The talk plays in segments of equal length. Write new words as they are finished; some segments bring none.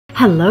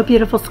Hello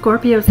beautiful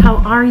Scorpios, how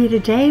are you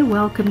today?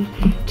 Welcome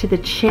to the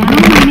channel.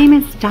 My name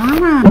is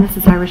Donna and this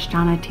is Irish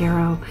Donna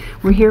Tarot.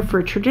 We're here for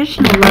a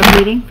traditional love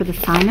reading for the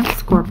sign of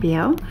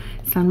Scorpio,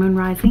 Sun, Moon,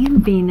 Rising,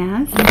 and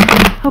Venus.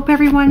 Hope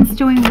everyone's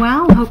doing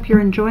well. Hope you're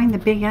enjoying the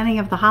beginning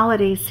of the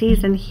holiday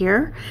season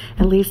here,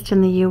 at least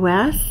in the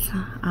US.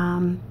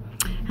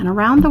 And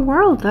around the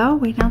world, though,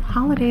 we know the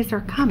holidays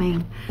are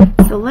coming.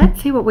 So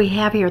let's see what we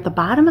have here at the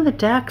bottom of the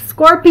deck.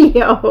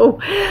 Scorpio,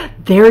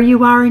 there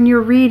you are in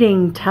your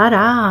reading.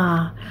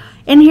 Ta-da!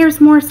 And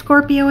here's more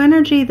Scorpio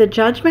energy, the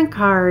Judgment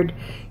card.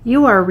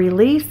 You are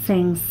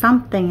releasing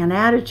something, an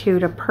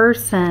attitude, a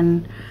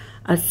person,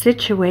 a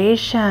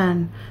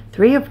situation.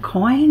 Three of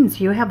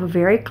Coins. You have a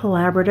very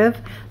collaborative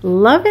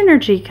love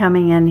energy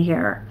coming in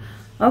here.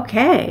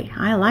 Okay,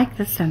 I like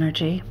this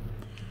energy.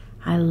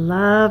 I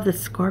love the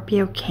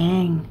Scorpio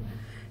King.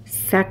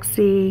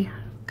 Sexy,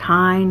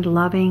 kind,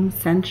 loving,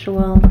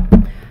 sensual.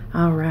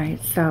 All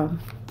right, so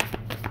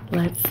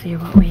let's see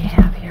what we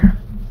have here.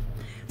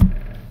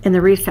 In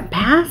the recent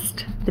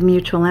past, the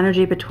mutual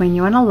energy between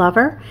you and a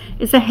lover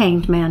is a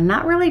Hanged Man.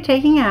 Not really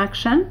taking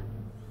action.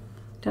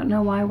 Don't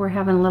know why we're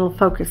having a little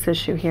focus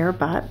issue here,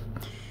 but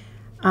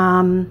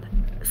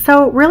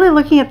so really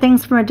looking at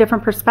things from a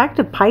different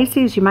perspective.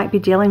 Pisces, you might be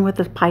dealing with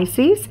a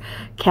Pisces,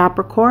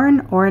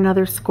 Capricorn, or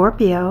another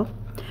Scorpio,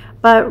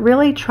 but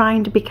really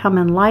trying to become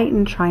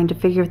enlightened, trying to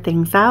figure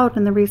things out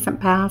in the recent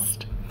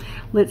past.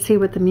 Let's see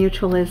what the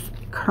mutual is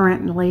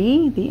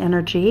currently, the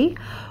energy.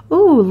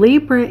 Ooh,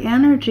 Libra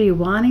energy,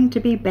 wanting to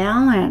be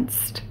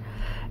balanced.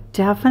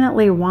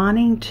 Definitely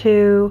wanting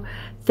to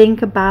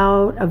think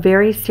about a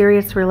very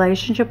serious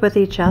relationship with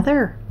each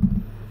other.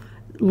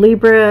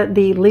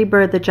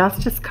 The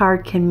Justice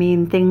card can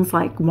mean things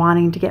like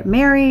wanting to get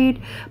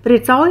married, but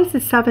it's always the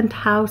 7th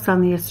house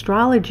on the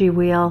astrology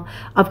wheel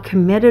of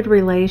committed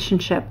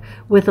relationship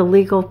with a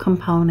legal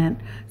component.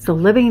 So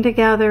living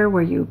together,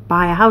 where you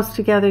buy a house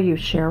together, you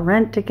share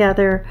rent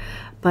together,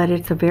 but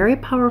it's a very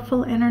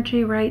powerful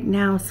energy right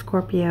now,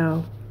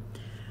 Scorpio.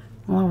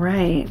 All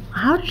right,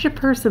 how does your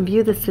person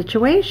view the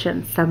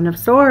situation? 7 of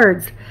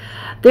Swords.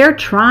 They're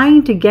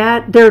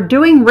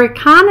doing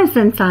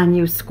reconnaissance on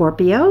you,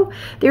 Scorpio.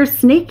 They're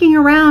sneaking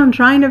around,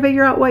 trying to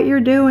figure out what you're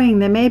doing.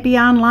 They may be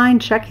online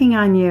checking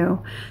on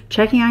you,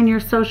 checking on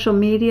your social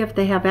media if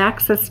they have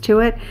access to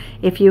it.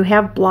 If you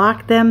have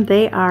blocked them,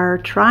 they are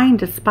trying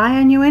to spy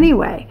on you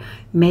anyway.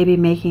 Maybe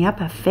making up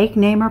a fake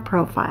name or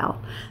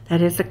profile.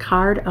 That is a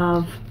card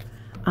of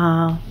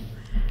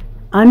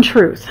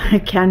untruth.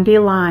 It can be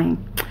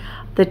lying.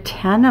 The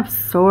 10 of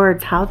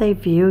Swords, how they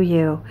view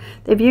you.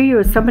 They view you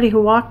as somebody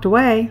who walked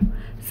away,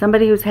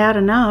 somebody who's had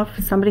enough,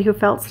 somebody who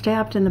felt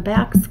stabbed in the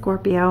back,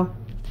 Scorpio.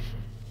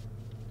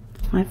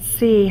 Let's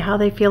see how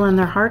they feel in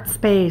their heart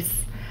space.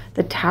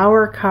 The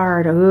Tower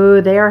card. Ooh,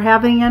 they are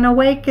having an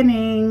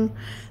awakening.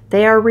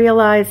 They are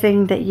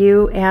realizing that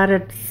you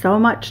added so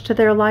much to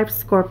their life,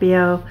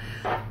 Scorpio.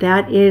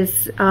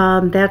 That's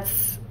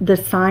the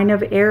sign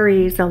of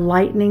Aries, a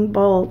lightning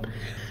bolt.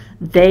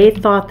 They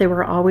thought they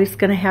were always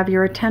going to have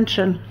your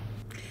attention.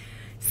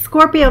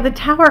 Scorpio, the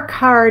Tower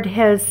card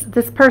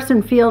this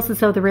person feels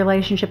as though the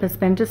relationship has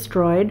been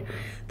destroyed,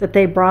 that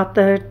they brought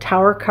the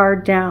Tower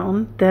card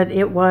down, that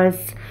it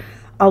was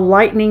a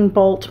lightning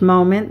bolt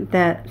moment,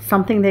 that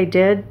something they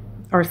did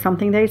or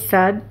something they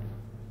said,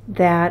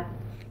 that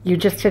you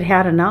just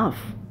had enough.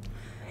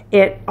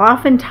 It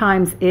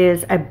oftentimes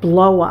is a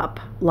blow up,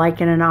 like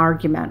in an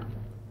argument.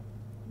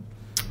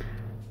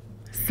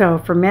 So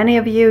for many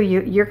of you,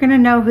 you're going to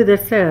know who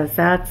this is.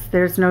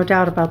 There's no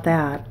doubt about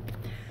that.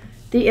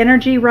 The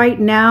energy right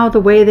now,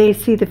 the way they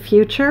see the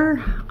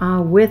future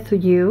with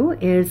you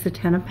is the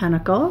 10 of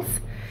Pentacles.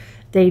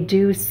 They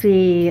do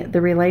see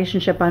the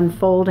relationship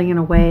unfolding in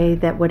a way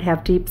that would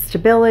have deep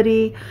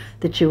stability,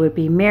 that you would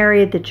be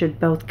married, that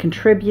you'd both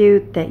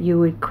contribute, that you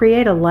would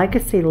create a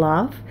legacy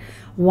love.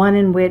 One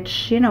in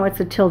which, it's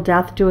a till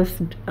death do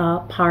us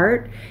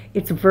part.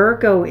 It's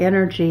Virgo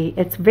energy.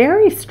 It's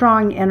very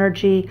strong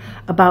energy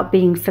about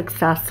being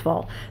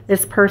successful.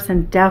 This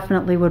person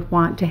definitely would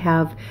want to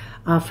have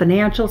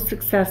financial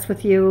success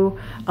with you,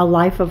 a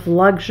life of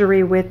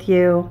luxury with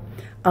you,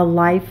 a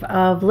life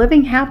of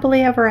living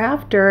happily ever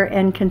after,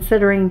 and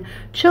considering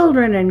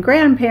children and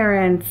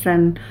grandparents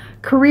and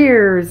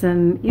careers,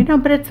 and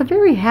but it's a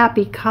very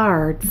happy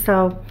card.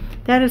 So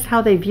that is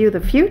how they view the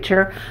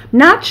future.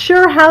 Not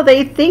sure how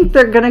they think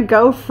they're going to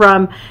go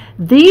from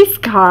these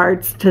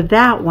cards to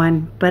that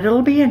one, but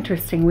it'll be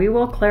interesting. We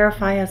will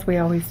clarify as we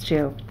always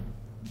do.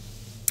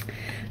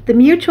 The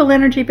mutual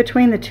energy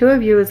between the two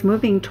of you is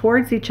moving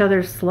towards each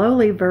other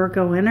slowly,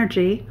 Virgo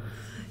energy.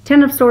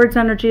 10 of Swords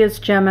energy is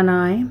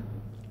Gemini.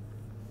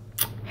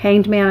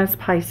 Hanged Man is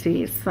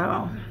Pisces.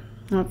 So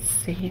let's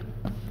see.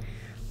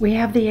 We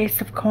have the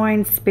Ace of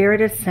Coins. Spirit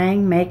is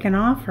saying make an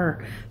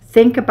offer.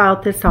 Think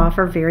about this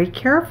offer very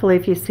carefully.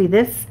 If you see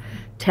this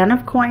 10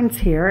 of Coins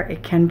here,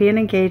 it can be an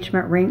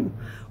engagement ring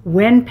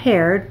when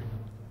paired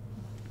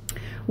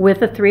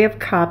with a 3 of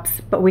Cups,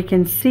 but we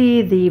can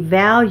see the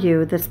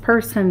value. This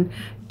person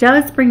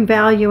does bring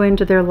value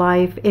into their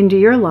life, into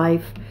your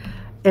life,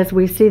 as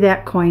we see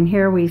that coin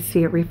here, we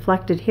see it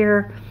reflected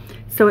here.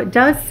 So it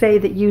does say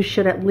that you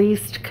should at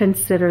least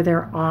consider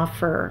their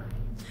offer.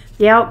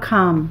 The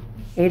outcome,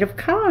 8 of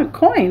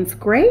coins,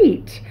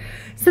 great.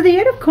 So the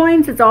 8 of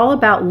coins is all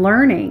about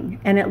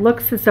learning, and it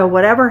looks as though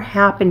whatever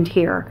happened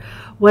here,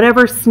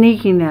 whatever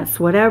sneakiness,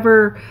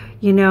 whatever,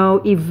 you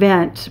know,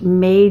 event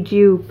made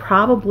you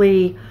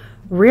probably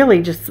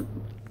really just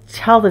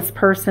tell this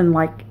person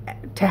like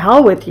to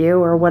hell with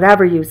you, or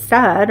whatever you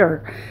said,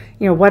 or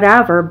you know,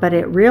 whatever, but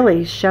it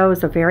really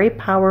shows a very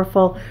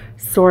powerful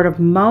sort of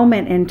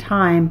moment in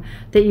time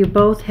that you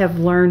both have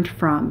learned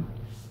from.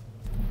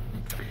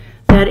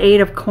 That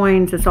 8 of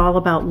coins is all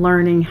about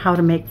learning how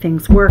to make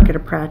things work at a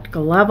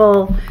practical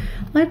level.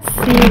 Let's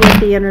see what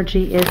the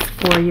energy is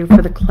for you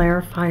for the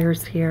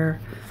clarifiers here.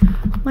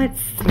 Let's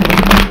see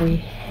what we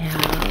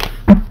have.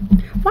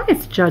 Why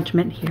is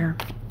judgment here?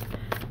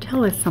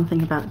 Tell us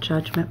something about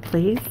judgment,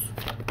 please.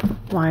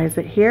 Why is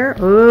it here?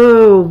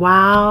 Oh,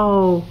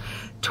 wow.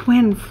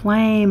 Twin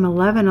flame,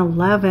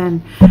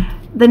 1111.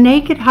 The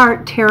Naked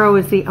Heart Tarot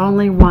is the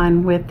only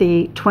one with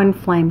the twin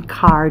flame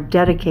card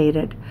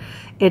dedicated.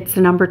 It's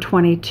number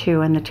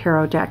 22 in the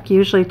tarot deck.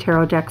 Usually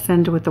tarot decks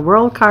end with the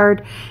World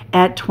card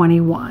at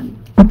 21.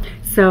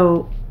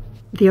 So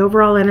the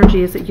overall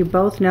energy is that you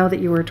both know that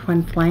you are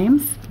twin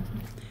flames.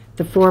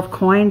 The 4 of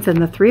coins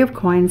and the 3 of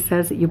coins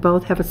says that you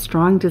both have a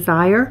strong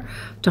desire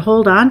to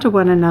hold on to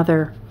one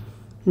another,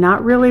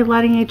 not really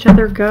letting each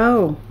other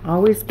go,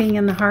 always being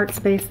in the heart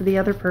space of the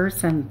other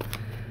person,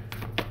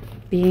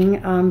 being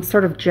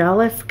sort of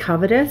jealous,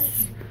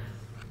 covetous.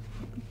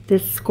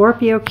 This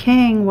Scorpio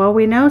King, well,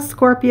 we know,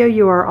 Scorpio,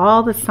 you are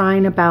all the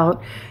sign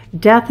about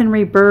death and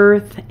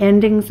rebirth,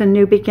 endings and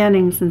new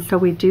beginnings, and so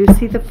we do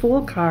see the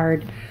Fool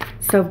card.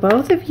 So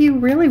both of you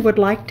really would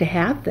like to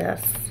have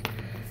this.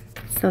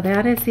 So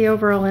that is the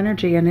overall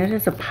energy, and it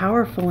is a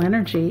powerful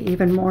energy,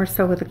 even more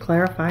so with the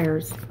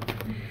clarifiers.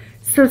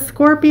 So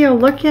Scorpio,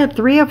 look at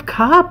 3 of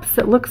Cups.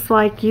 It looks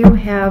like you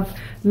have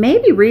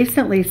maybe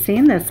recently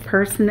seen this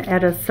person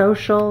at a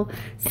social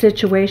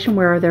situation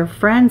where they're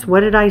friends.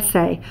 What did I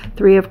say?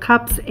 3 of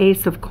Cups,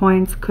 Ace of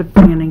Coins could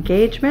be an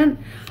engagement.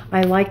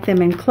 I like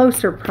them in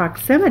closer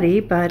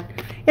proximity, but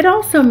it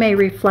also may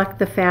reflect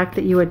the fact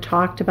that you had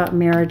talked about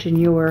marriage and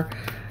you were,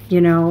 you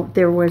know,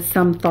 there was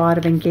some thought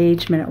of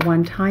engagement at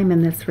one time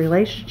in this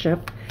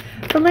relationship.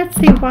 But let's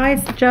see, why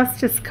is the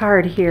Justice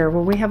card here?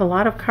 Well, we have a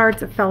lot of cards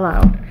that fell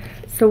out.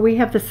 So we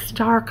have the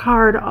Star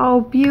card.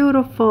 Oh,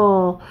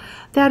 beautiful.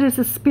 That is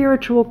a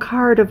spiritual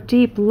card of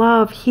deep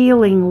love,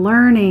 healing,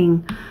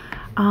 learning,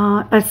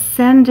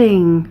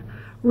 ascending,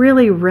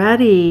 really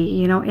ready,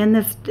 you know, in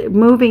this,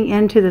 moving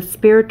into the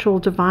spiritual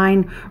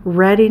divine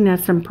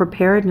readiness and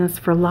preparedness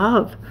for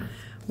love.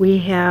 We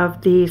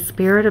have the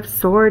Spirit of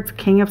Swords,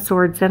 King of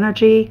Swords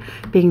energy,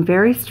 being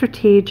very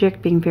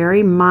strategic, being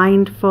very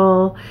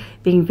mindful,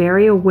 being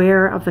very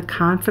aware of the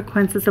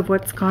consequences of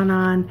what's gone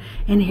on.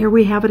 And here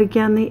we have it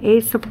again, the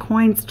Ace of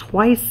Coins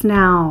twice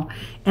now.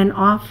 An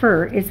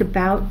offer is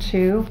about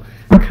to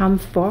come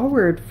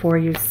forward for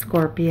you,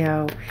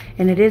 Scorpio.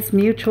 And it is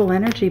mutual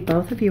energy.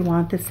 Both of you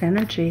want this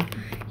energy.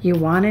 You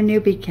want a new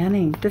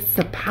beginning. This is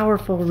a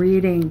powerful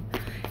reading.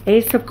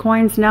 Ace of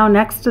Coins now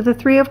next to the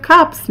 3 of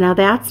Cups. Now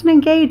that's an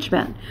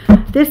engagement.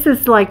 This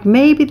is like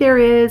maybe there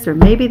is or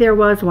maybe there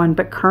was one,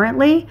 but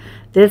currently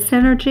this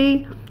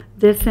energy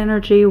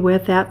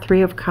with that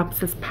 3 of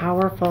Cups is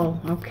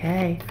powerful.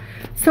 Okay.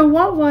 So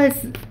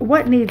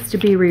what needs to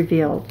be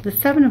revealed? The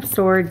 7 of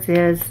Swords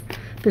is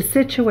the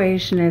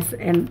situation is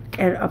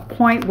at a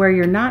point where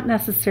you're not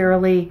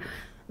necessarily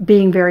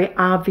being very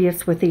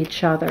obvious with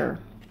each other.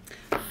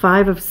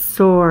 5 of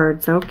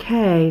Swords.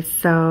 Okay,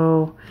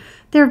 so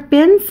there have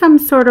been some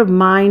sort of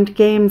mind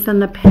games in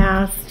the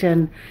past,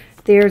 and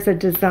there's a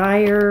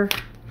desire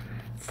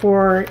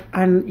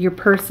on your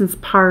person's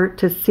part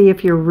to see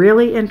if you're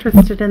really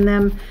interested in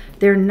them.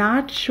 They're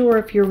not sure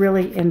if you're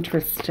really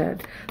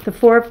interested. The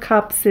 4 of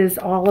Cups is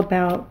all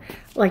about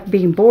like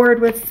being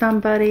bored with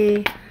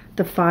somebody.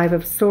 The 5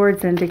 of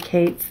Swords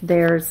indicates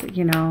there's,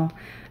 you know,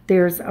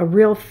 there's a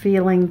real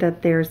feeling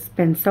that there's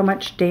been so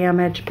much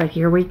damage. But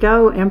here we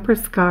go,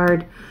 Empress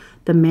card,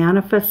 the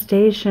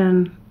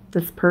manifestation.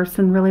 This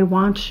person really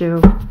wants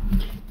you.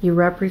 You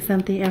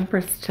represent the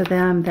Empress to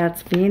them.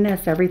 That's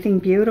Venus, everything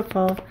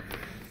beautiful.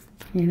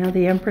 You know,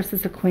 the Empress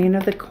is the queen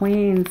of the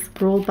queens,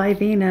 ruled by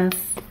Venus.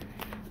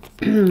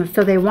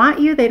 So they want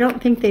you. They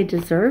don't think they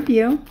deserve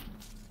you.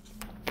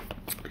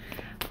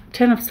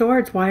 10 of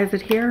Swords, why is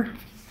it here?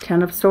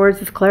 10 of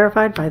Swords is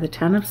clarified by the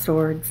 10 of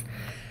Swords.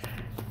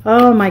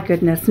 Oh my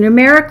goodness.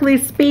 Numerically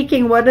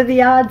speaking, what are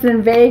the odds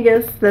in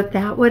Vegas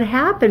that would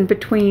happen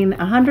between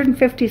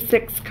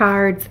 156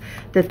 cards,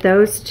 that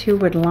those two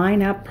would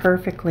line up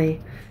perfectly?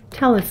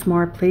 Tell us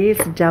more, please.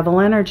 Devil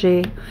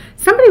energy.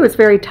 Somebody was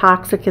very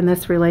toxic in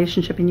this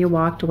relationship and you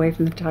walked away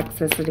from the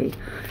toxicity.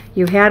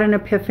 You had an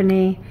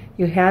epiphany.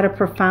 You had a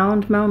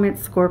profound moment,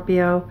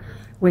 Scorpio,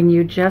 when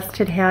you just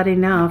had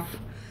enough.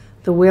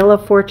 The Wheel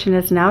of Fortune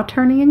is now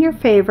turning in your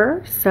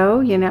favor.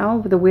 So, you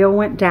know, the wheel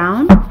went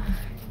down.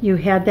 You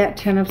had that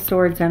Ten of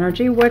Swords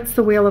energy. What's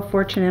the Wheel of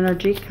Fortune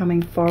energy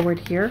coming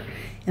forward here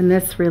in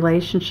this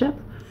relationship?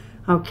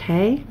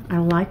 Okay, I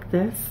like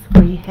this.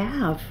 We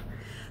have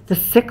the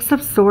Six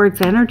of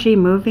Swords energy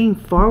moving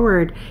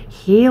forward,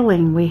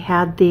 healing. We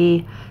had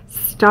the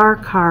Star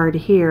card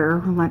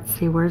here. Let's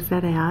see, where's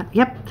that at?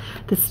 Yep,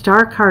 the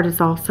Star card is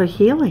also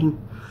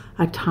healing.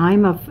 A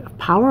time of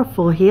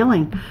powerful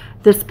healing.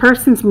 This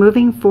person's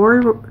moving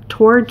forward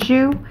towards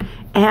you,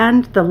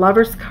 and the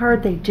Lover's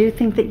card, they do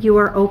think that you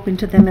are open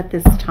to them at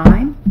this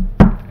time.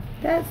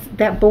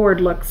 That board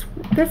looks,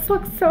 this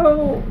looks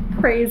so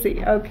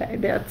crazy. Okay,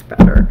 that's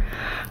better.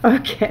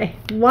 Okay,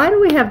 why do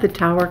we have the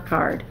Tower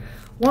card?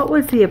 What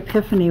was the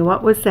epiphany?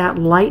 What was that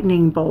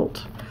lightning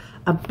bolt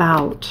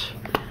about?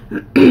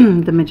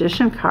 The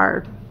Magician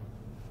card.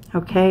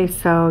 Okay,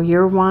 so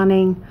you're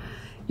wanting,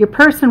 your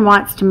person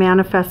wants to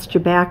manifest you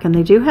back, and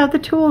they do have the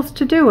tools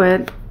to do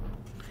it.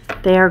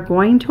 They are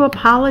going to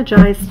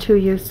apologize to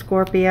you,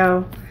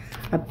 Scorpio.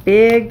 A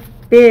big,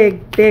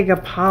 big, big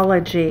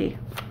apology.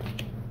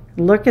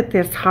 Look at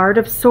this Heart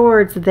of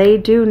Swords. They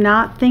do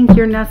not think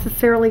you're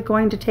necessarily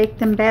going to take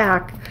them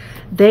back.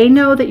 They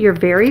know that you're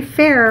very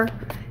fair,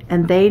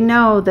 and they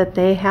know that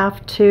they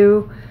have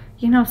to,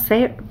 you know,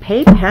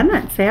 pay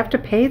penance. They have to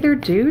pay their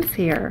dues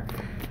here.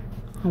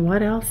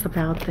 What else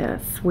about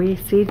this? We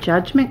see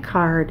Judgment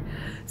card.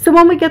 So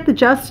when we get the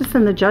Justice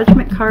and the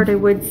Judgment card, I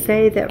would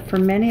say that for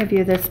many of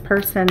you, this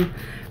person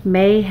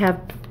may have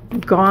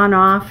gone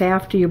off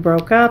after you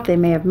broke up. They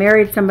may have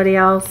married somebody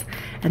else,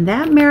 and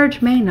that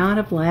marriage may not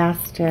have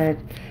lasted.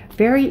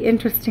 Very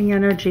interesting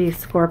energy,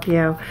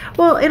 Scorpio.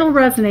 Well, it'll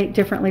resonate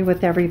differently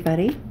with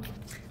everybody,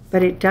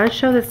 but it does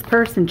show this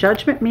person.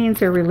 Judgment means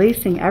they're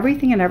releasing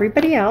everything and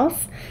everybody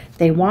else.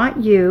 They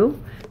want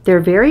you. They're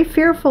very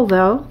fearful,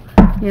 though.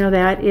 You know,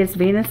 that is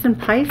Venus and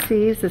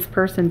Pisces. This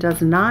person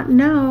does not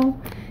know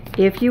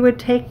if you would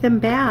take them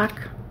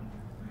back.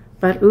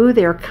 But, ooh,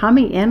 they're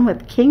coming in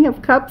with King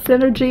of Cups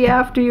energy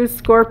after you,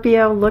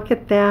 Scorpio. Look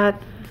at that.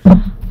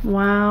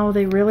 Wow,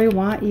 they really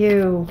want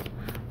you.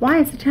 Why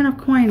is the Ten of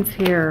Coins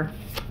here?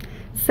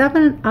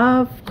 Seven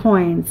of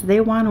Coins. They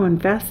want to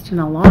invest in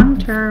a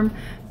long-term,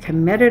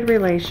 committed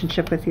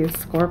relationship with you,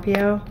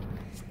 Scorpio.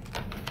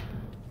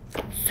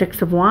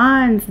 Six of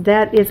Wands.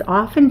 That is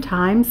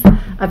oftentimes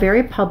a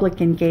very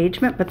public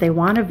engagement, but they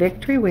want a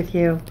victory with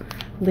you.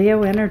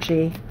 Leo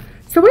energy.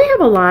 So we have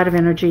a lot of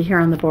energy here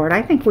on the board.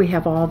 I think we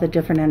have all the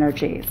different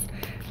energies.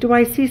 Do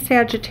I see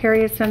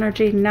Sagittarius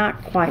energy?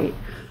 Not quite.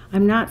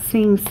 I'm not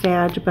seeing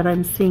Sag, but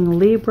I'm seeing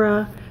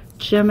Libra,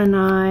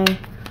 Gemini.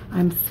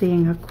 I'm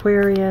seeing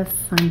Aquarius.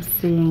 I'm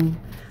seeing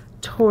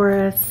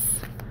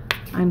Taurus.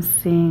 I'm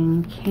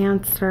seeing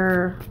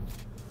Cancer.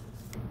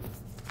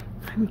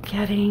 I'm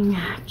getting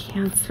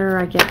Cancer.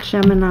 I get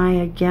Gemini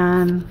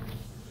again.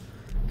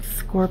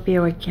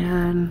 Scorpio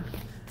again.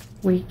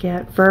 We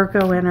get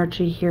Virgo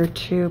energy here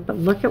too, but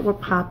look at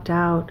what popped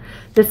out.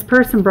 This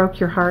person broke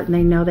your heart, and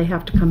they know they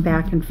have to come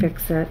back and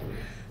fix it.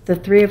 The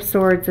Three of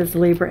Swords is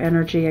Libra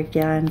energy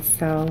again,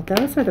 so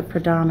those are the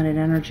predominant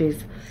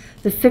energies.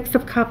 The Six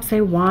of Cups,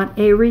 they want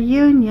a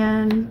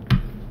reunion.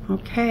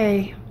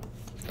 Okay.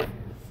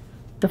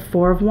 The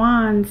Four of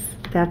Wands,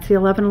 that's the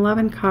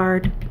 1111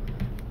 card.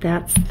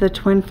 That's the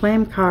Twin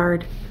Flame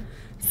card.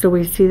 So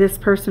we see this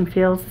person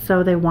feels as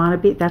though they want to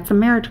be, that's a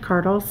marriage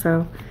card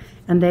also.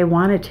 And they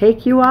want to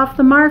take you off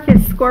the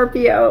market,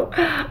 Scorpio.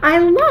 I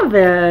love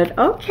it.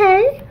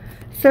 Okay.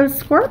 So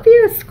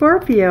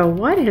Scorpio,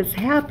 what has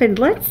happened?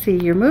 Let's see.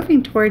 You're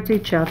moving towards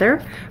each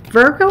other.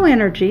 Virgo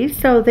energy.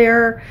 So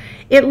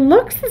it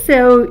looks as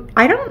though,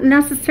 I don't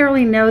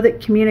necessarily know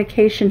that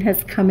communication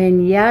has come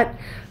in yet,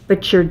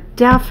 but you're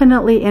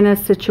definitely in a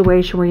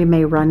situation where you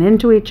may run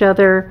into each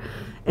other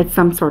at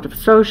some sort of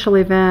social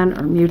event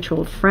or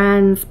mutual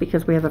friends,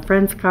 because we have a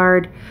friends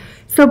card.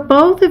 So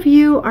both of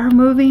you are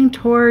moving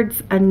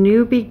towards a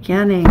new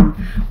beginning.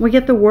 We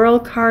get the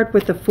World card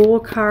with the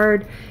Fool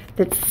card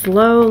that's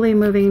slowly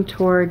moving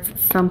towards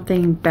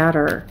something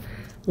better,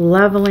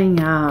 leveling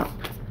up.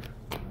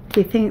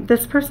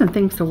 This person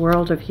thinks the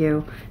world of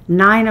you.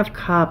 Nine of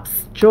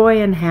Cups, joy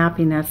and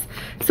happiness.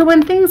 So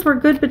when things were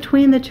good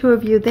between the two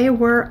of you, they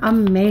were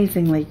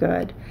amazingly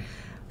good.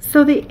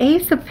 So the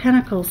Ace of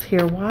Pentacles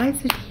here, why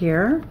is it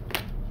here?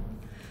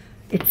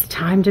 It's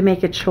time to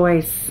make a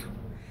choice.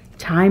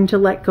 Time to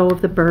let go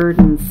of the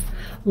burdens.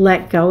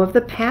 Let go of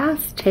the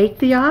past. Take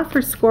the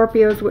offer,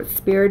 Scorpio, is what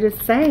Spirit is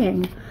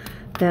saying.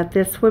 That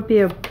this would be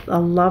a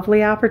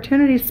lovely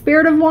opportunity.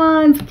 Spirit of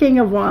Wands, King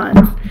of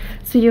Wands.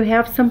 So you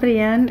have somebody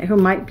in who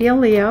might be a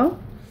Leo.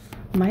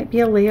 Might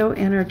be a Leo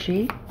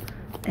energy.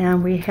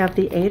 And we have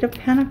the Eight of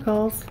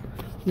Pentacles,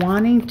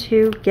 wanting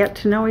to get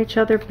to know each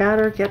other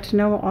better, get to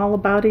know all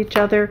about each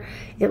other.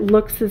 It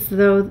looks as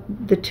though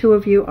the two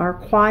of you are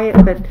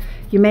quiet, but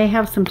you may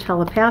have some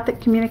telepathic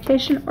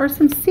communication or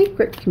some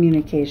secret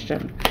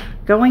communication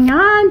going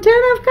on.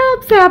 Ten of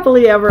Cups,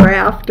 happily ever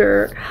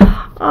after.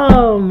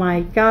 Oh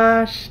my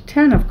gosh.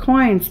 10 of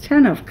Coins,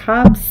 10 of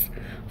Cups,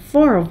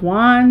 4 of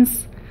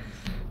Wands,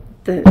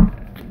 the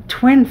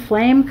Twin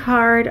flame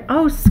card.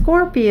 Oh,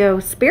 Scorpio,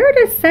 Spirit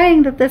is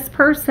saying that this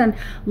person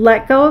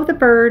let go of the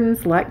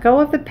burdens, let go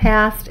of the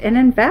past, and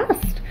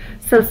invest.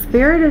 So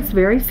Spirit is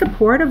very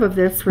supportive of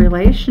this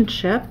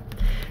relationship.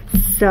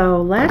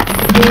 So let's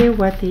see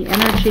what the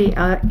energy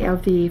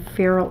of the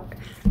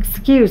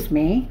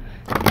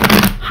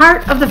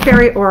Heart of the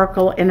Fairy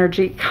Oracle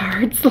energy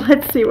cards.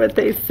 Let's see what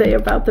they say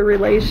about the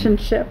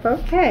relationship.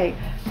 Okay,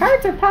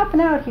 cards are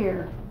popping out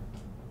here.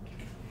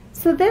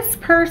 So this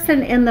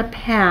person in the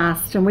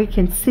past, and we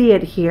can see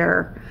it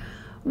here,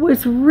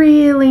 was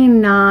really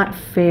not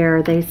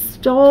fair. They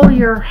stole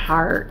your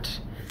heart.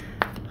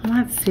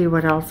 Let's see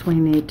what else we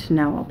need to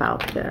know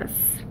about this.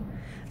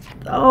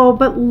 Oh,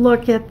 but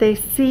look at, they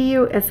see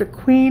you as the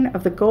Queen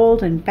of the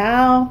Golden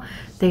Bow.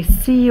 They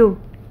see you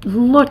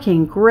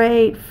looking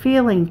great,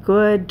 feeling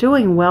good,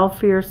 doing well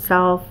for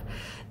yourself.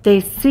 They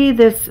see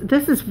this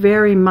is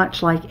very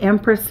much like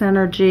Empress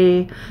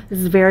energy. This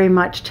is very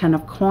much Ten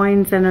of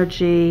Coins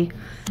energy.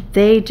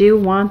 They do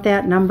want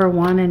that number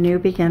one, a new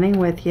beginning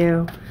with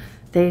you.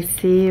 They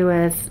see you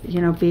as, you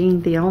know,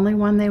 being the only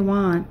one they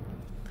want.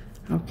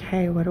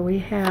 Okay, what do we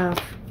have?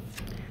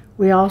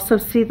 We also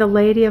see the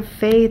Lady of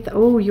Faith.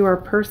 Oh, you are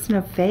a person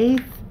of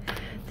faith.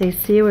 They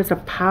see you as a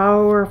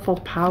powerful,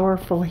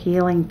 powerful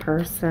healing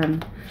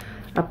person.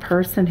 A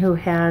person who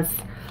has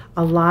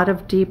a lot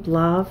of deep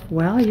love.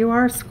 Well, you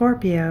are a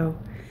Scorpio.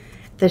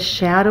 The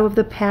shadow of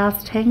the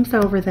past hangs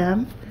over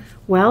them.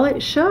 Well,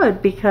 it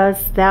should,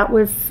 because that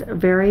was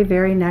very,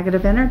 very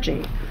negative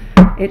energy.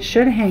 It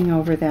should hang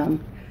over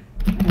them.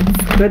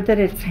 It's good that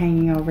it's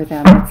hanging over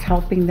them. It's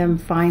helping them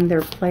find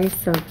their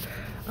place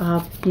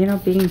of, you know,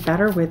 being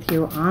better with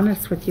you,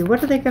 honest with you.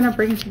 What are they going to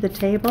bring to the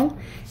table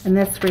in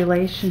this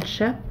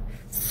relationship?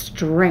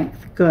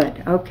 Strength.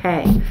 Good.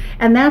 Okay.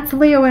 And that's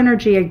Leo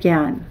energy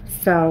again.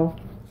 So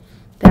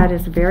that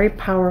is very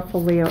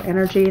powerful Leo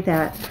energy.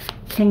 That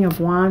King of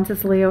Wands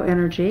is Leo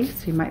energy.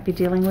 So you might be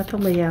dealing with a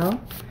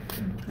Leo.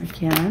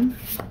 Again,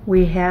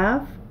 we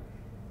have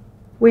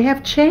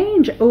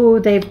change. Oh,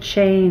 they've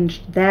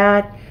changed.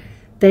 That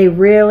they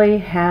really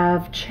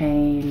have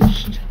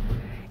changed.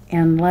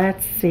 And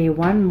let's see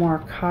one more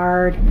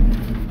card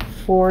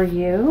for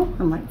you.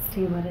 And let's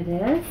see what it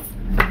is.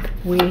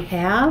 We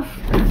have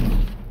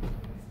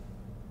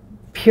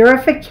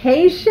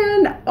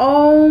purification.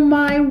 Oh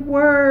my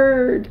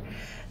word.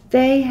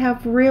 They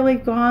have really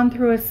gone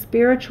through a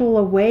spiritual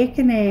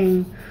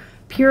awakening.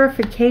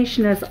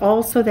 Purification is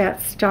also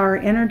that star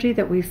energy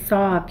that we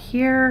saw up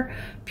here.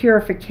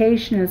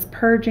 Purification is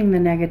purging the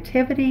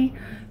negativity.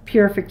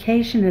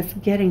 Purification is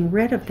getting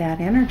rid of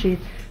that energy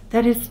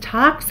that is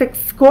toxic.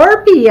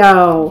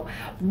 Scorpio.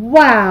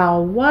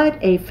 Wow, what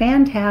a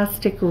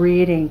fantastic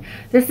reading.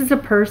 This is a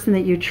person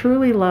that you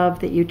truly love,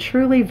 that you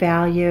truly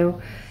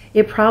value.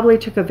 It probably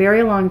took a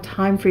very long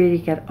time for you to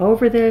get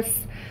over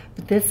this,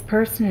 but this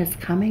person is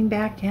coming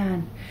back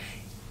in.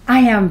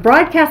 I am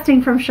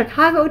broadcasting from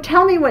Chicago.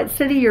 Tell me what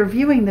city you're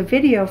viewing the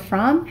video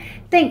from.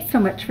 Thanks so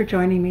much for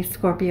joining me,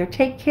 Scorpio.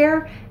 Take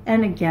care,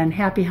 and again,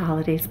 happy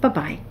holidays.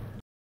 Bye-bye.